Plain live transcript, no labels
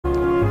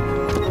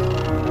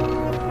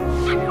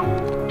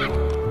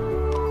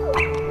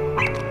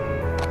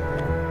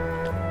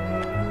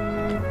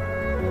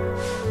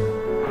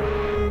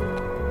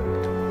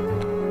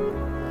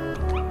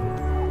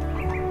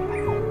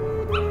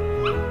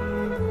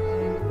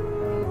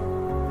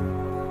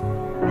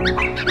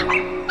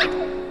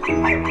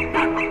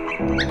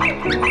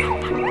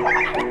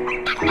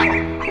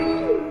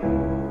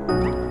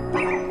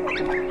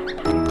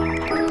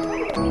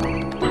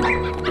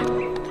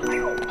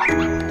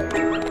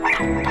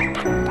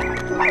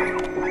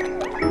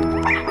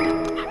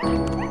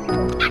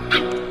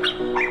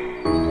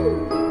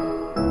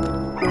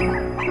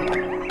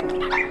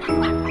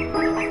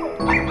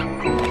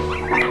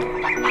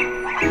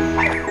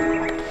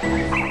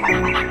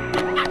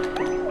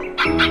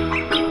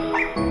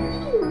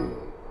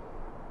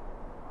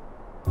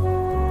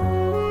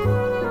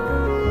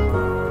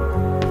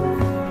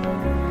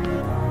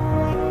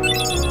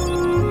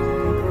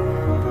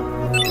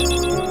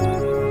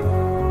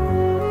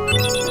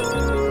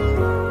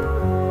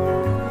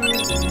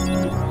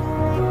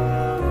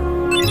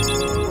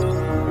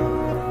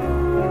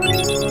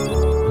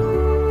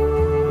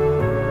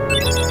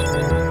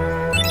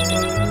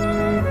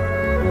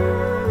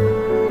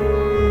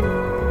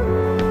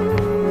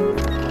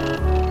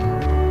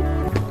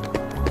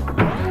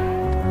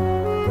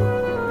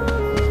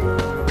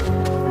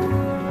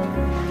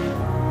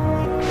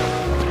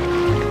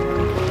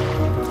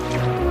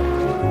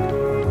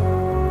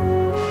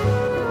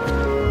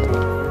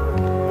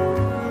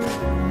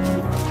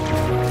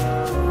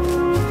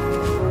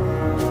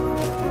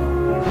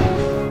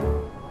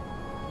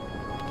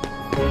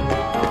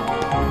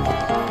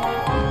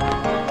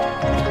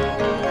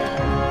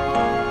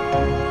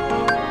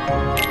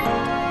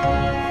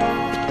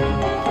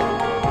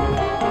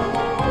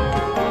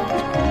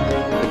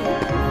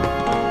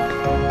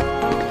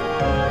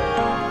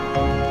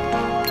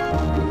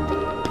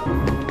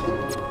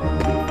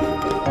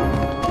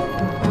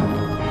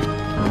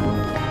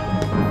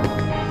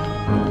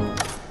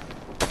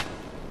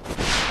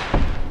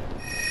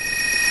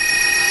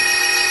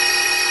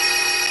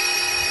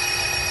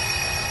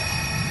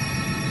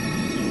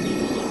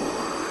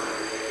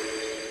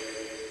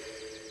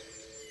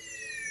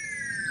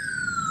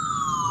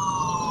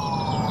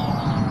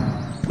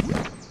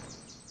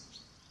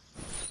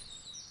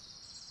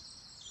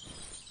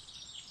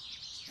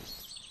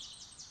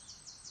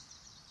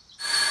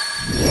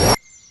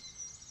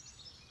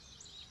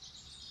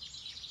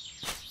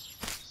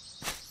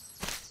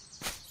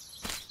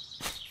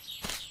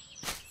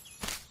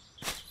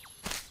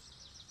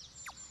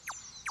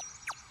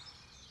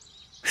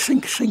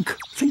Think, think,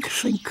 think,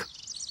 think.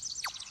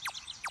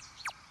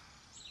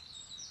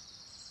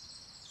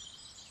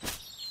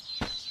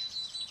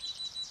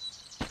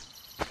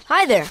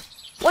 Hi there.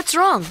 What's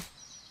wrong?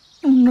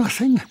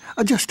 Nothing.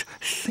 Just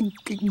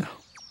thinking.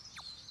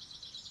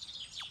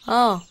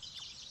 Oh.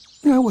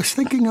 I was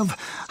thinking of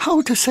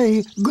how to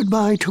say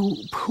goodbye to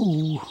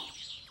Pooh.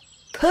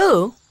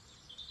 Pooh?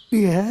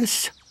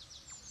 Yes?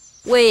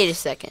 Wait a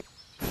second.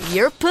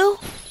 You're Pooh?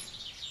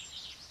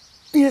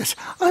 Yes,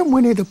 I'm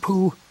Winnie the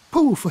Pooh.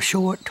 Pooh for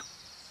short.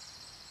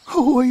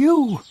 Who are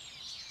you?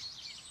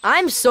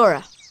 I'm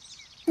Sora.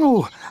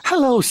 Oh,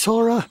 hello,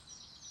 Sora.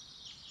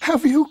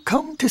 Have you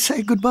come to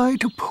say goodbye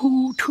to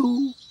Pooh,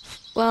 too?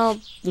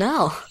 Well,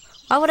 no.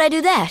 Why would I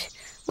do that?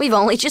 We've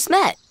only just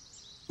met.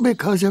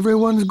 Because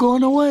everyone's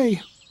gone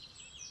away.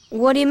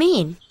 What do you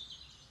mean?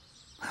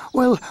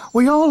 Well,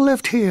 we all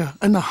lived here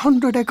in the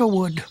 100-acre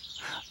wood,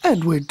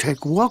 and we'd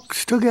take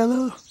walks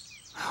together,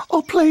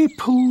 or play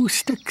Pooh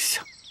sticks.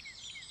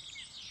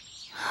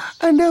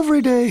 And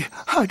every day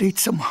I'd eat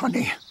some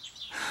honey.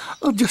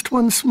 Just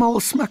one small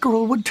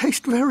smackerel would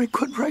taste very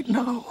good right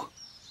now.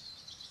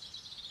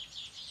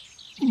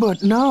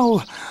 But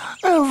now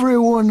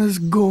everyone is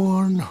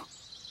gone.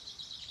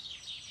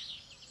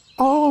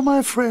 All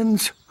my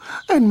friends,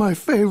 and my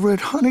favorite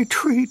honey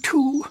tree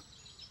too.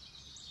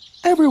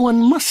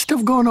 Everyone must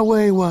have gone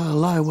away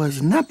while I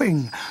was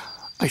napping,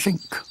 I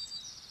think.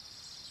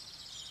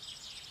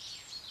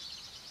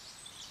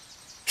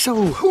 So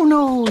who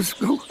knows?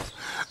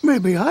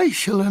 Maybe I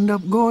shall end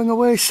up going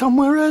away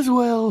somewhere as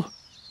well.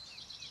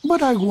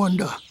 But I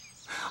wonder,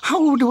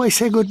 how do I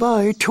say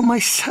goodbye to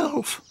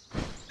myself?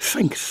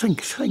 Think,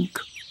 think, think.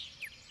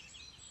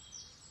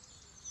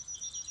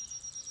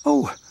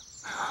 Oh,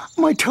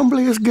 my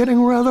tumbly is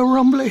getting rather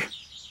rumbly.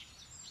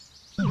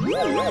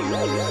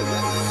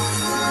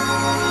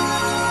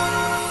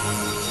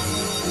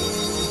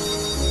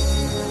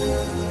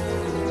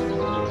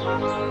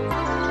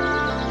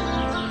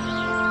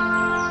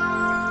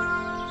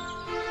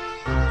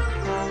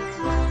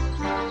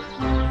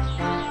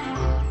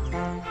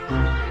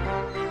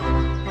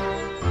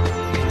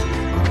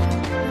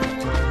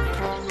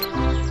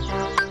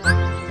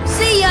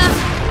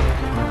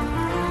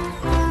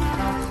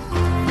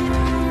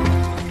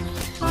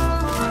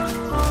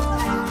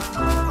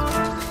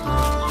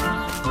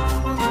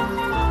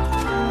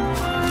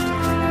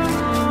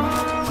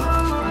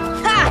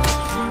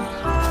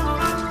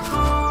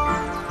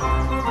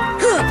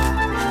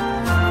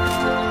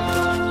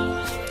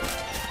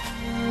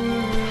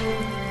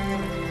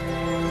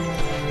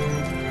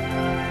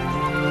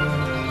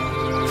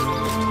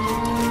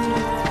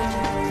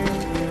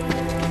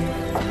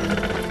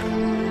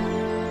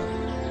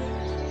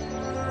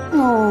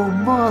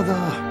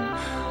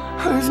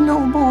 There's no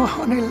more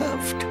honey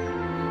left.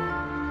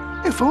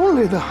 If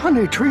only the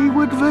honey tree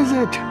would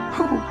visit.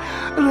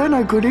 Oh, then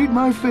I could eat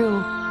my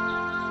fill.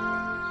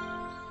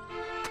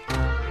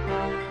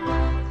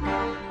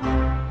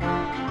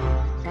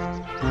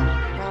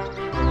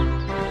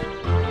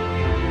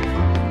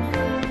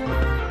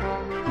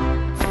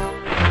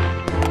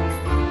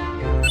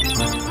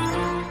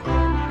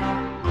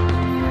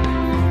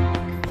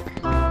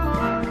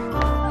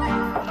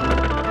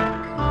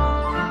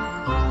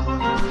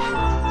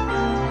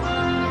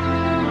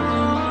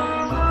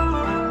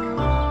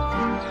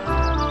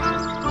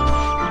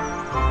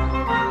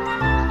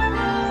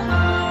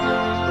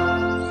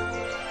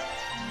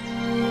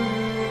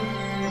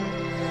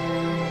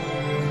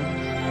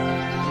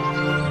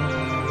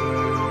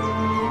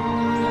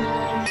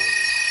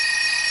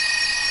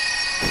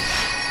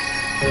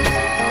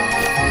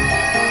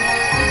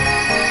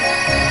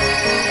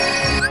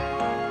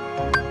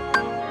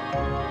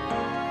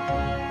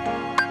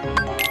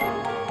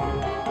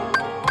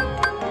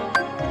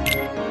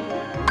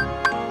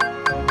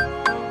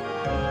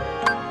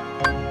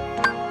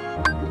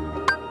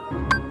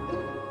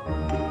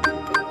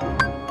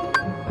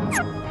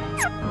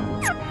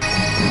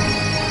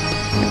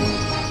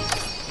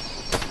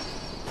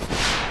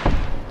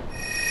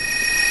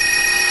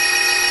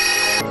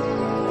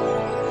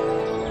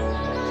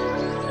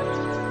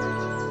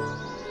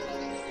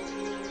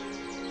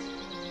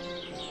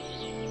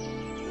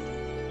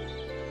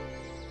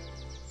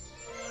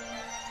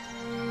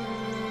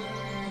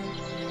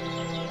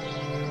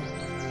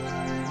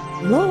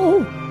 Hello?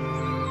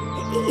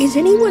 Is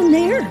anyone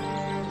there?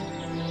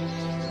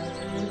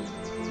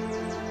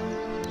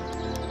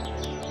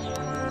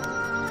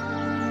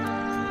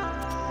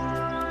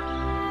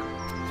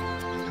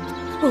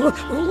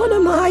 What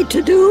am I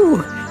to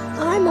do?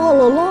 I'm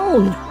all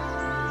alone.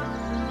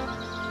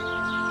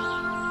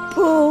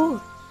 Pooh!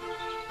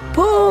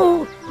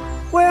 Pooh!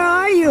 Where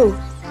are you?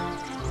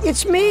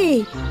 It's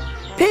me,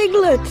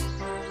 Piglet.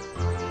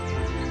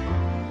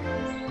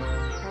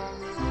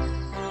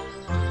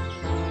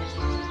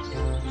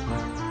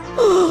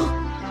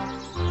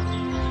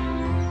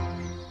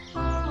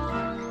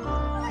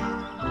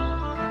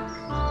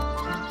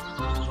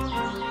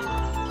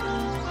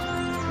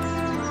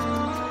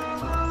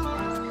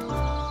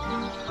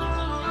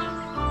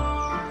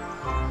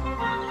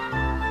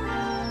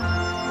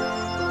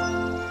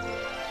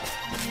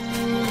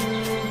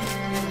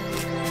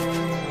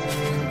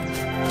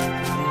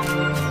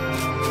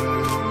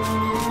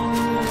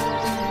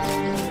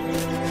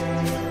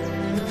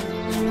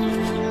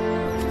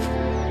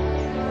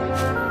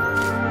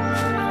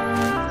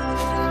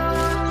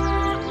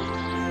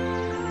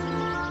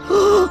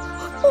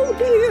 Oh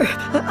dear,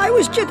 I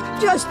was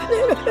just,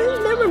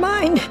 never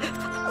mind.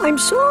 I'm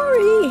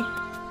sorry.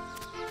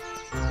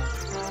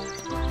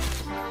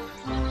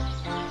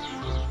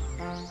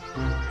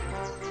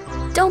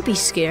 Don't be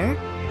scared.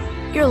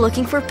 You're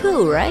looking for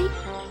Pooh, right?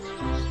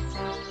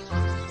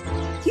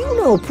 You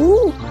know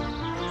Pooh.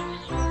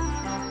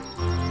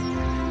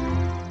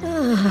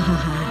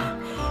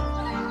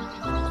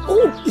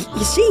 Oh,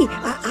 you see,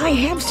 I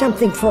have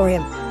something for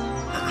him.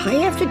 I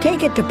have to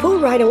take it to Pooh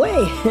right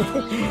away.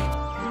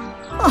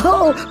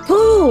 Oh,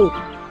 Pooh!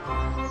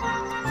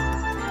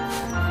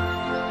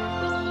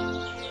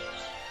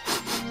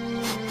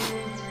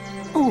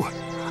 Oh,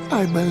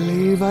 I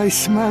believe I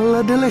smell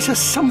a delicious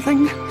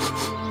something.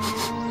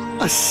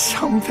 A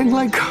something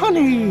like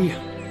honey.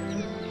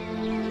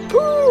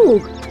 Pooh!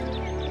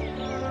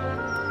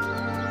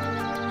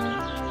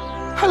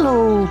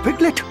 Hello,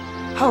 Piglet.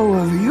 How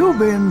have you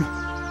been?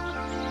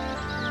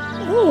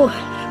 Oh,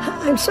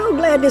 I'm so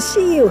glad to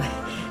see you.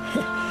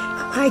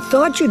 I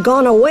thought you'd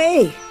gone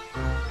away.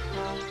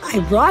 I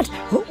brought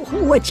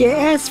what you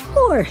asked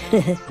for.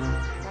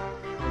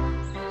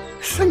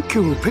 Thank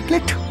you,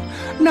 Piglet.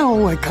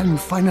 Now I can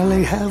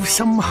finally have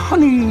some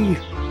honey.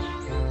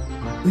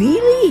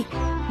 Really?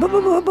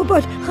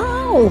 But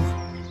how?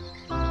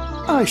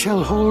 I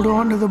shall hold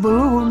on to the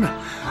balloon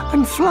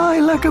and fly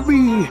like a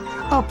bee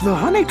up the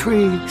honey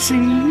tree,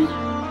 see?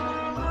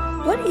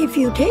 But if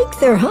you take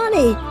their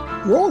honey,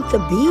 won't the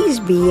bees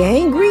be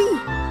angry?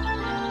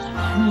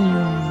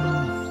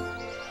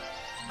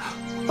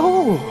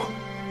 Oh!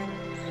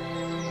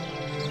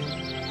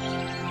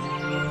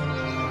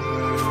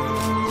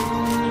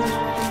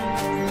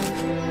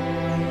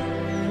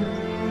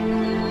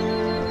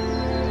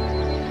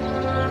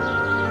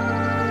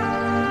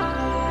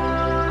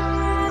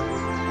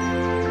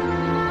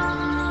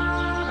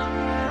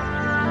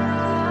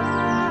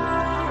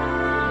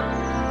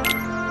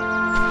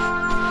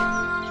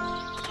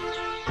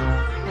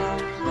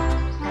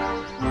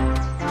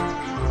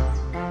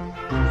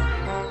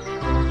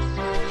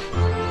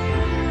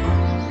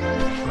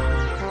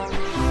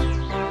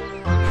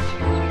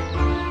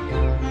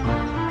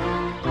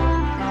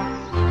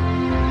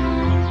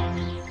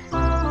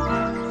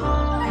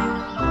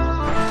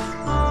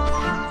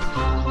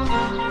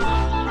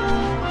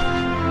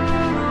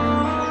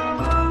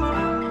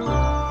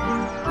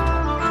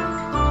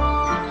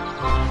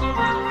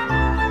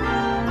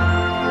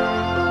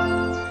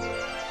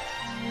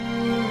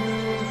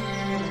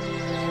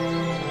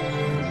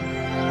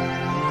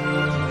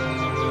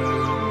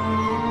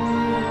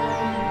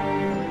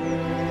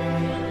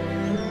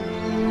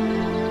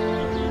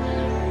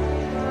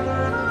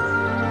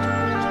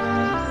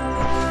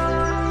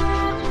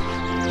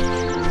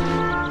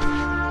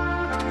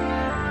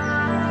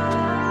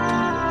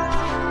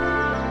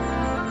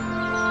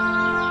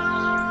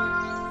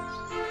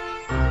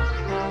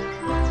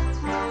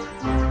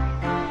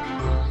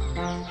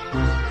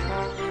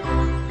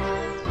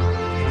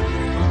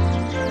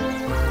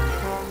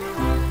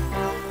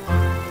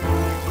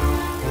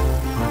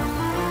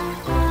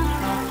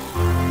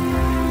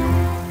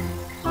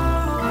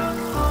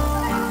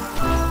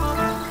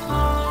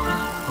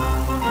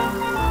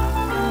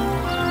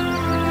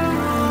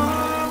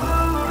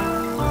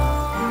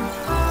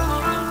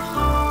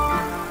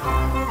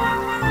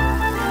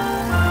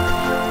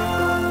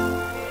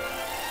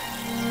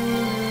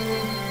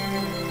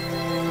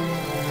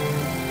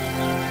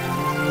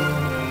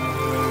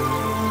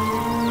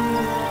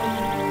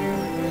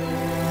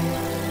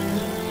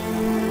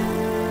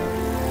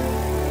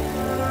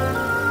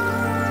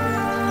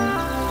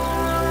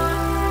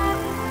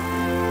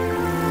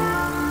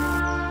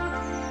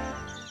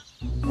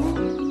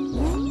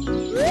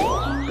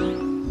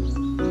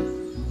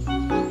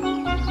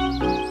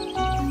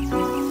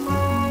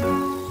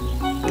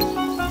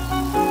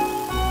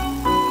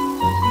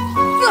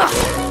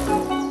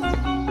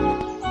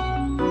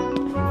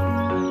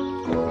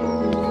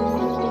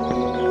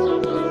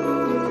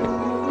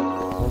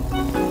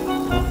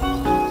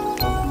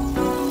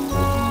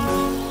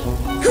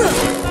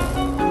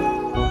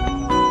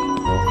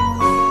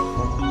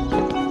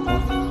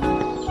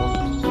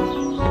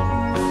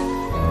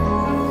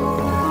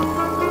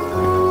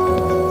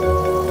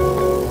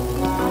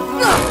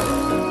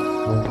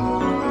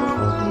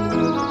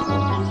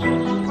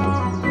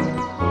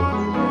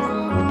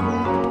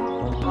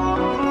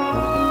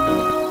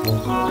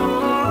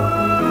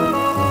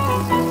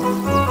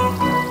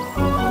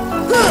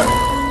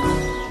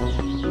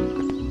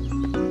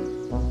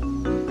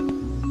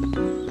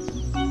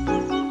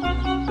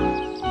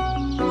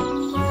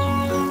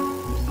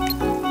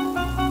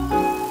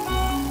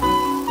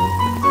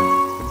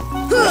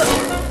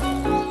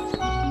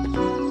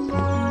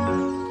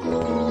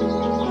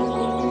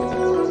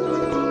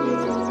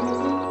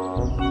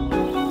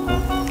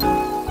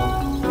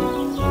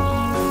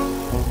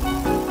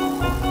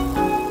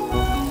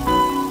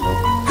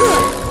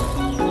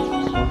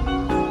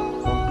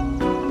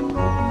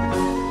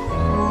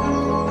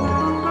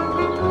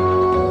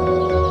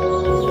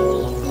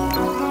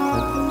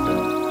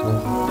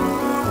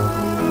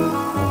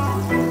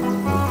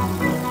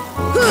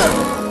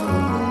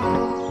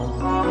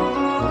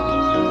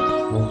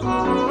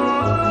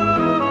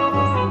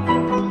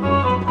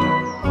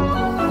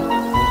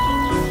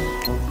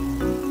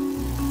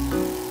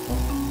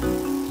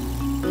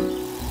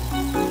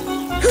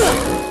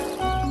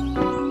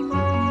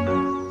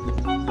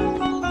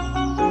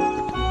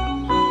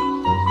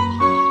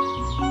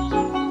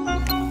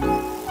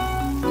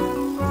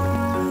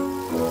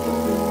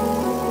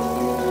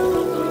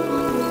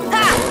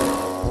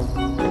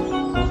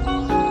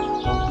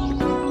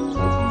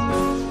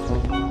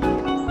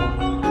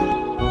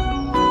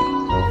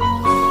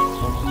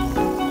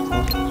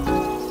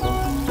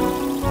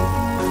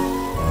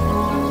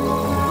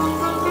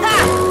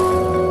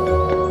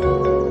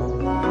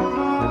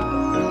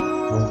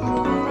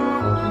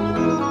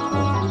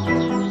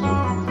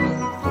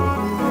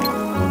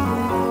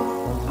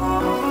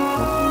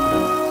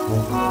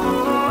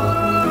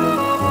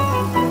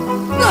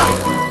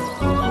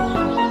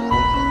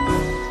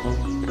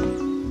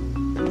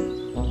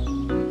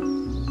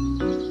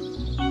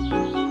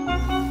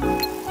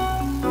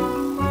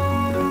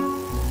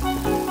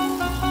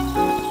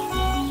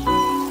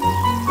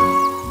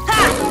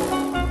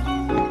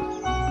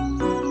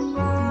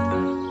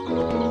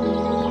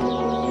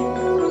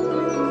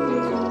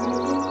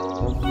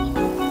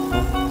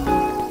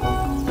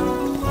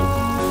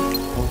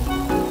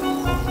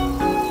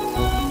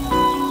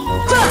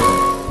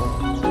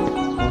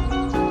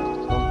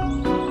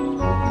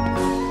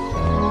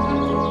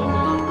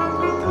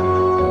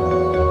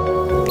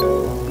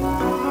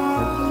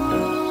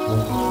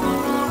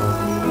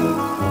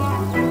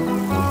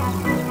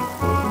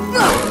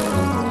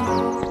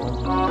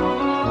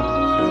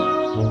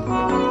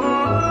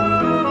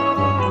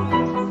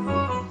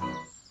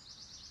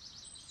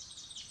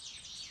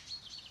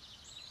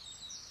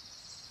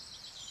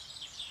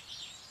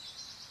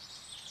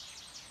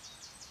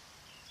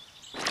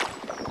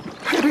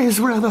 is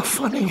rather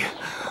funny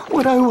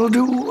what I will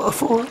do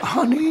for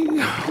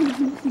honey.